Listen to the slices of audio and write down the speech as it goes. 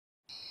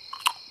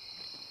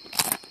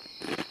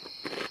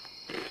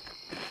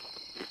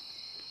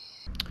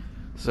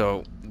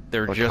So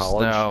they're A just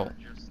college? now.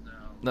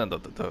 No,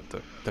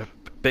 the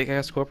big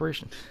ass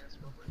corporation.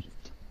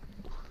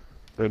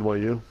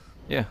 NYU?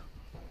 Yeah,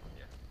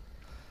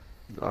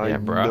 I yeah,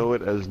 bruh. know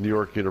it as New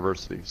York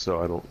University,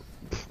 so I don't.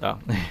 Oh,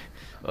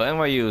 well,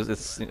 NYU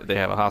is they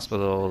have a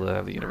hospital, they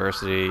have the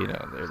university. You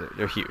know,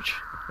 they're huge.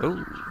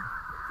 Oh,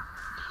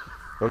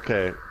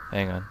 Okay,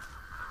 hang on.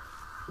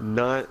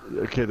 not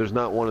okay. There's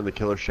not one in the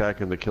Killer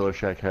Shack, and the Killer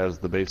Shack has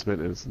the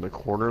basement, and it's in the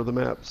corner of the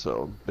map,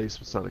 so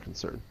basement's not a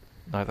concern.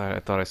 I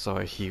thought I saw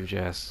a huge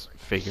ass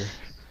figure.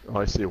 Oh,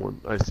 I see one.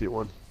 I see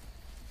one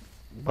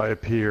by a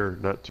pier,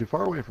 not too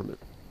far away from it.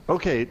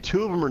 Okay,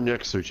 two of them are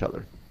next to each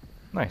other.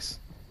 Nice,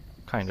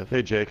 kind of.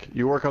 Hey, Jake,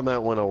 you work on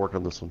that one. I'll work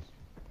on this one.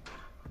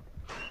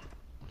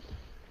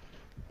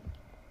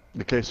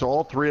 Okay, so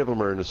all three of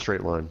them are in a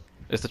straight line.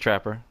 It's the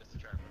trapper.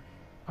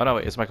 Oh no,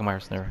 wait, it's Michael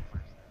Myers. Never.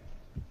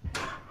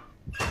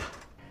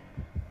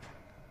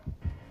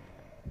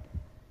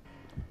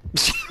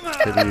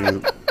 Have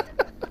you?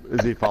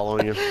 Is he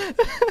following you?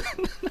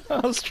 I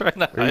was trying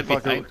to Are you hide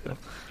fucking? behind him.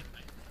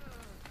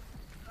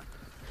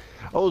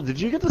 Oh, did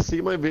you get to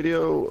see my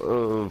video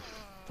of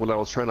when I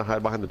was trying to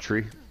hide behind the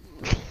tree?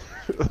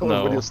 That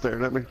No. video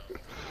staring at me.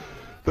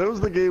 That was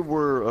the game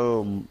where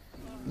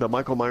the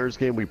Michael Myers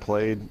game we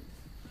played,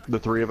 the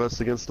three of us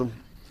against him.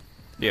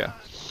 Yeah.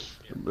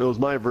 It was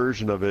my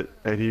version of it,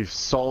 and he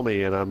saw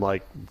me, and I'm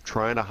like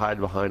trying to hide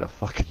behind a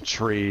fucking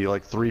tree,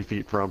 like 3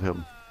 feet from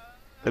him,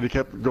 and he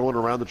kept going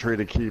around the tree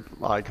to keep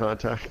eye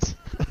contact.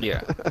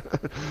 Yeah.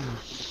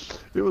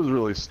 It was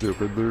really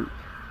stupid.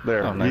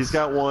 There, Oh, nice. he's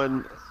got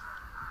one.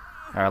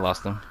 I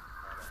lost him.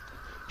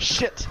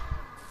 Shit.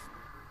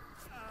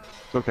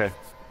 Okay.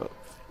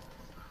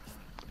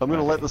 I'm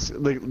gonna let this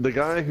the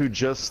guy who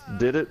just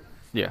did it.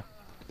 Yeah.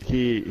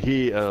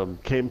 He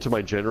came to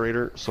my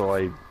generator, so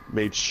I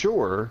made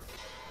sure.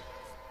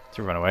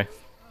 To run away.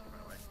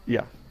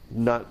 Yeah,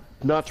 not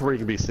to where he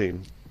can be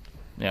seen.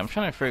 Yeah, I'm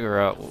trying to figure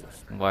out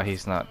why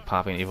he's not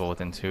popping Evil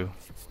Within 2.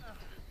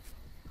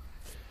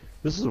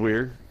 This is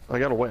weird. I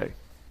got away.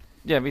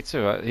 Yeah, me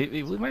too.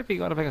 He might be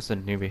going up against a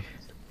newbie.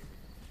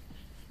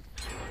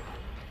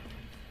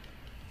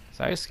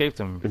 So I escaped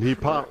him And he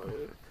popped.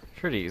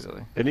 pretty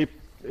easily. And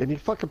he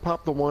fucking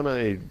popped the one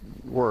I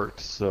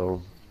worked.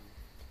 So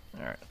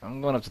Alright,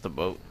 I'm going up to the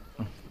boat.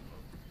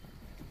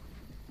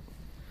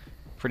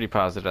 Pretty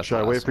positive that's should the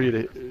I wait last for you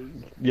one.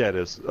 to? Yeah, it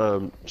is.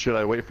 Should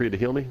I wait for you to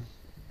heal me?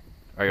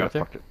 Are you Yeah, up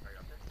there? fuck it.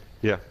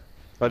 Yeah,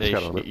 I just Yeah,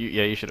 got on it.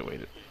 yeah, you should have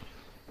waited.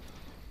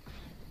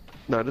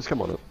 No, just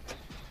come on up.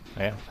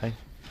 Yeah, hey.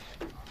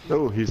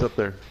 Oh, he's up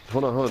there.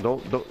 Hold on.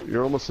 Don't.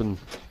 You're almost in.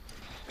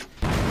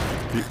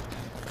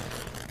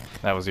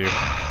 That was you.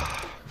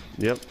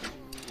 Yep.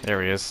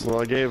 There he is.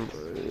 Well, I gave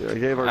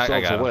ourselves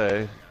got him.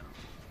 away.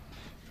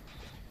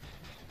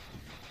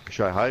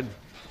 Should I hide?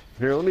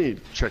 Here, let me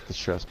check this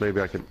chest. Maybe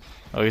I can.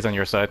 Oh, he's on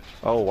your side.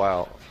 Oh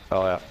wow.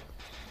 Oh yeah.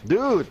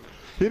 Dude,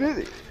 he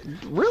did.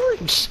 Really?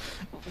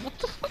 What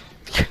the fuck?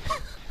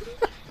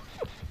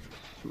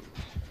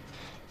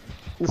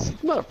 This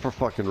is not for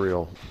fucking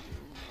real.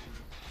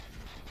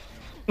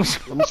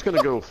 I'm just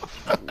gonna go.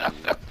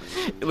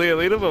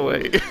 Lead him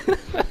away.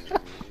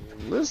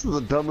 This is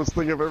the dumbest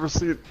thing I've ever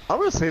seen. I'm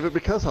gonna save it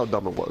because how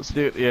dumb it was.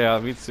 Dude, yeah,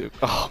 me too.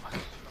 Oh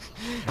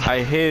my. I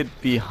hid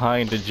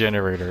behind the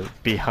generator,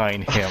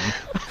 behind him.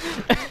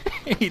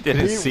 He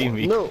didn't see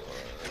me. No,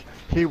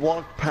 he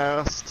walked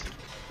past.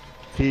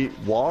 He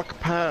walked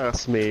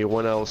past me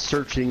when I was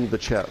searching the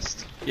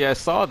chest, Yeah, I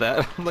saw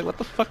that. I'm like, what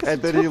the fuck is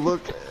and then he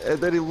looked. And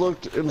then he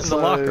looked inside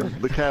locker.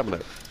 the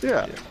cabinet.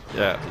 Yeah.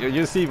 Yeah,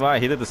 you see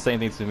mine. He did the same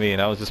thing to me,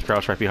 and I was just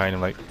crouched right behind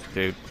him, like,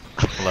 dude,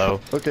 hello.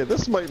 Okay,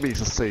 this might be a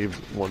saved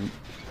one.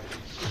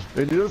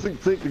 And he doesn't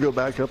think to go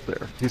back up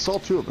there. He saw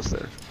two of us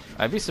there.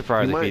 I'd be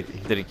surprised He if might-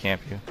 he didn't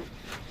camp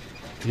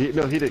you.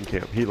 No, he didn't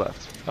camp. He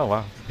left. Oh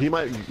wow. He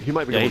might be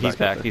Yeah, going he's back.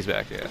 back. up there. He's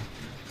back. Yeah.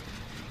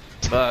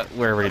 But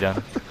we're already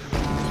done.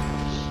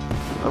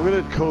 I'm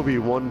gonna Kobe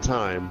one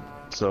time.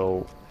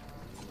 So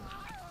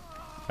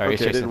All right,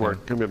 okay, it didn't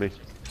work. Come get me.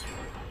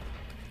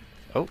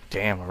 Oh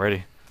damn!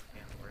 Already.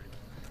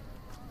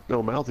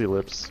 No mouthy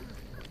lips.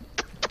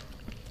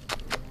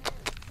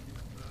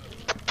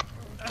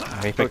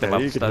 He picked him Okay,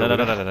 up. you can No,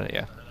 do it. no.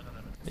 Yeah.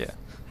 Yeah.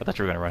 I thought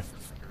you were gonna run.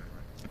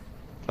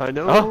 I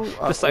know.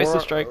 Oh, decisive or-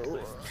 strike.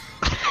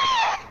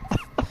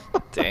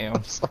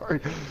 Damn. Sorry.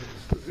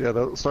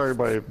 Yeah, sorry,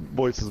 my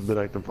voice has been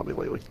acting funny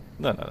lately.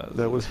 No.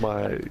 That was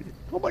my.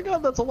 Oh my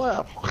God, that's a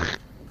laugh.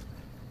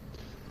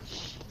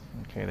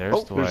 Okay, there's Oh,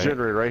 there's Dwight. a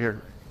generator right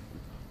here.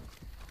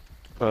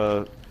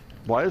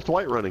 Why is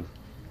Dwight running?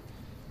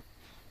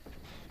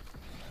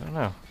 I don't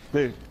know.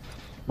 Hey,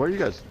 where are you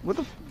guys? What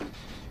the?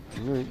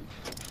 Alright.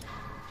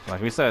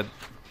 Like we said,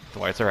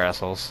 Dwights are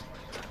assholes.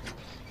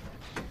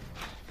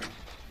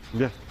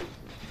 Yeah.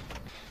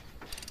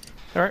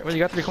 All right, well you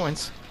got 3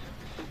 coins.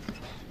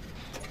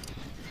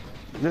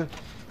 Yeah.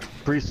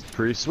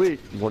 Pretty sweet.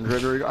 One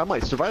generator. I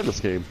might survive this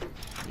game.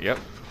 Yep.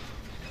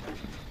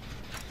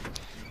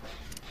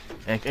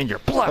 And you're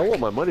black. I want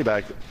my money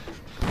back.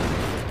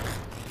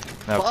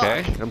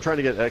 Okay. Fuck. I'm trying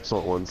to get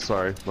excellent ones.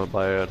 Sorry, my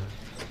bad.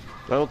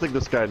 don't think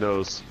this guy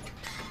knows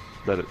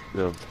that it, you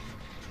know.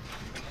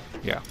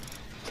 Yeah.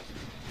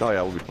 Oh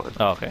yeah, we'll be fine.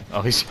 Oh, okay.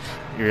 Oh, he's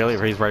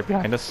he's right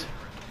behind us.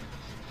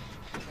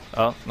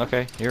 Oh,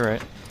 okay. You're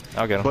right.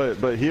 I'll get him.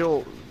 But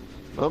he'll.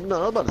 I'm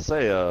about to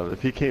say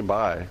if he came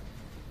by.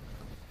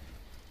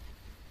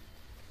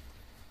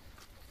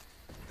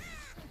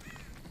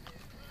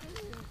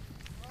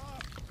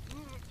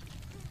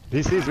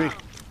 He sees me.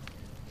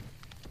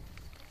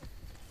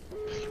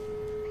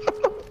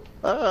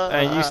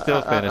 And you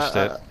still finished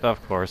it,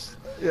 of course.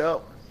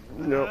 Yep.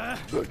 Yep.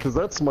 Because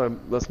that's my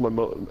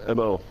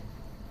MO.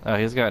 Oh,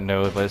 he's got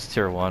no, but it's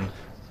tier 1.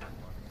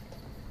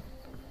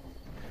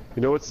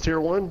 You know what's tier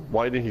 1?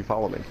 Why didn't he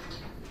follow me?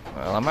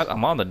 Well,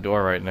 I'm on the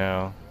door right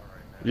now.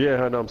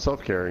 Yeah, I know, I'm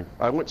self-carrying.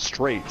 I went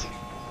straight,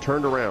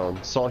 turned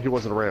around, saw he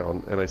wasn't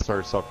around, and I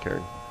started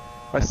self-carrying.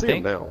 I see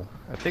him now.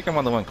 I think I'm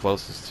on the one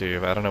closest to you,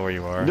 but I don't know where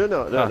you are.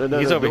 No,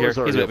 he's over here.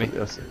 He's with me.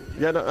 Yes.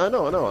 Yeah, no, I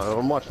know.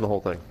 I'm watching the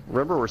whole thing.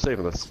 Remember, we're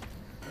saving this.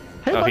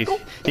 Hey, Oh, Michael.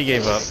 he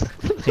gave up.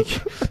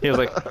 He was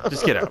like,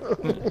 just get out.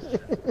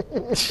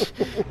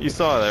 You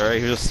saw that,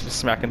 right? He was just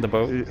smacking the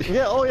boat.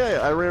 Yeah, yeah.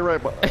 I ran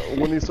right by,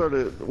 when he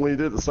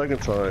did it the second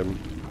time,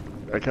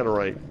 I kind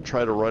of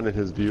tried to run in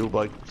his view,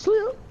 like, see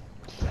ya.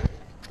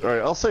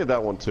 Alright, I'll save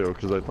that one too,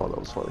 because I thought that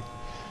was funny.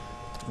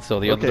 So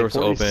the other door's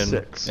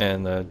 46.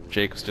 open, and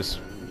Jake's just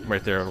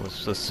right there,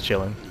 was just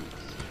chilling.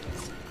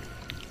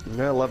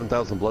 Yeah,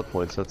 11,000 blood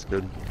points, that's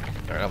good.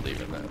 Alright, I'm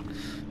leaving that.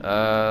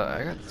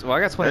 I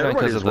got 29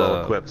 because of the.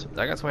 well equipped.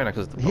 I got 29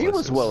 because of the. He was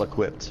ballistics. well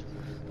equipped.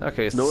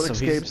 Okay, No one so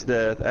escapes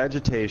death,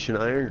 agitation,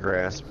 iron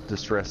grasp,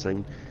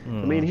 distressing. I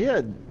mean,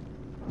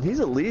 he's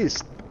at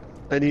least,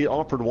 and he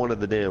offered one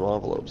of the damn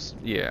envelopes.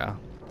 Yeah.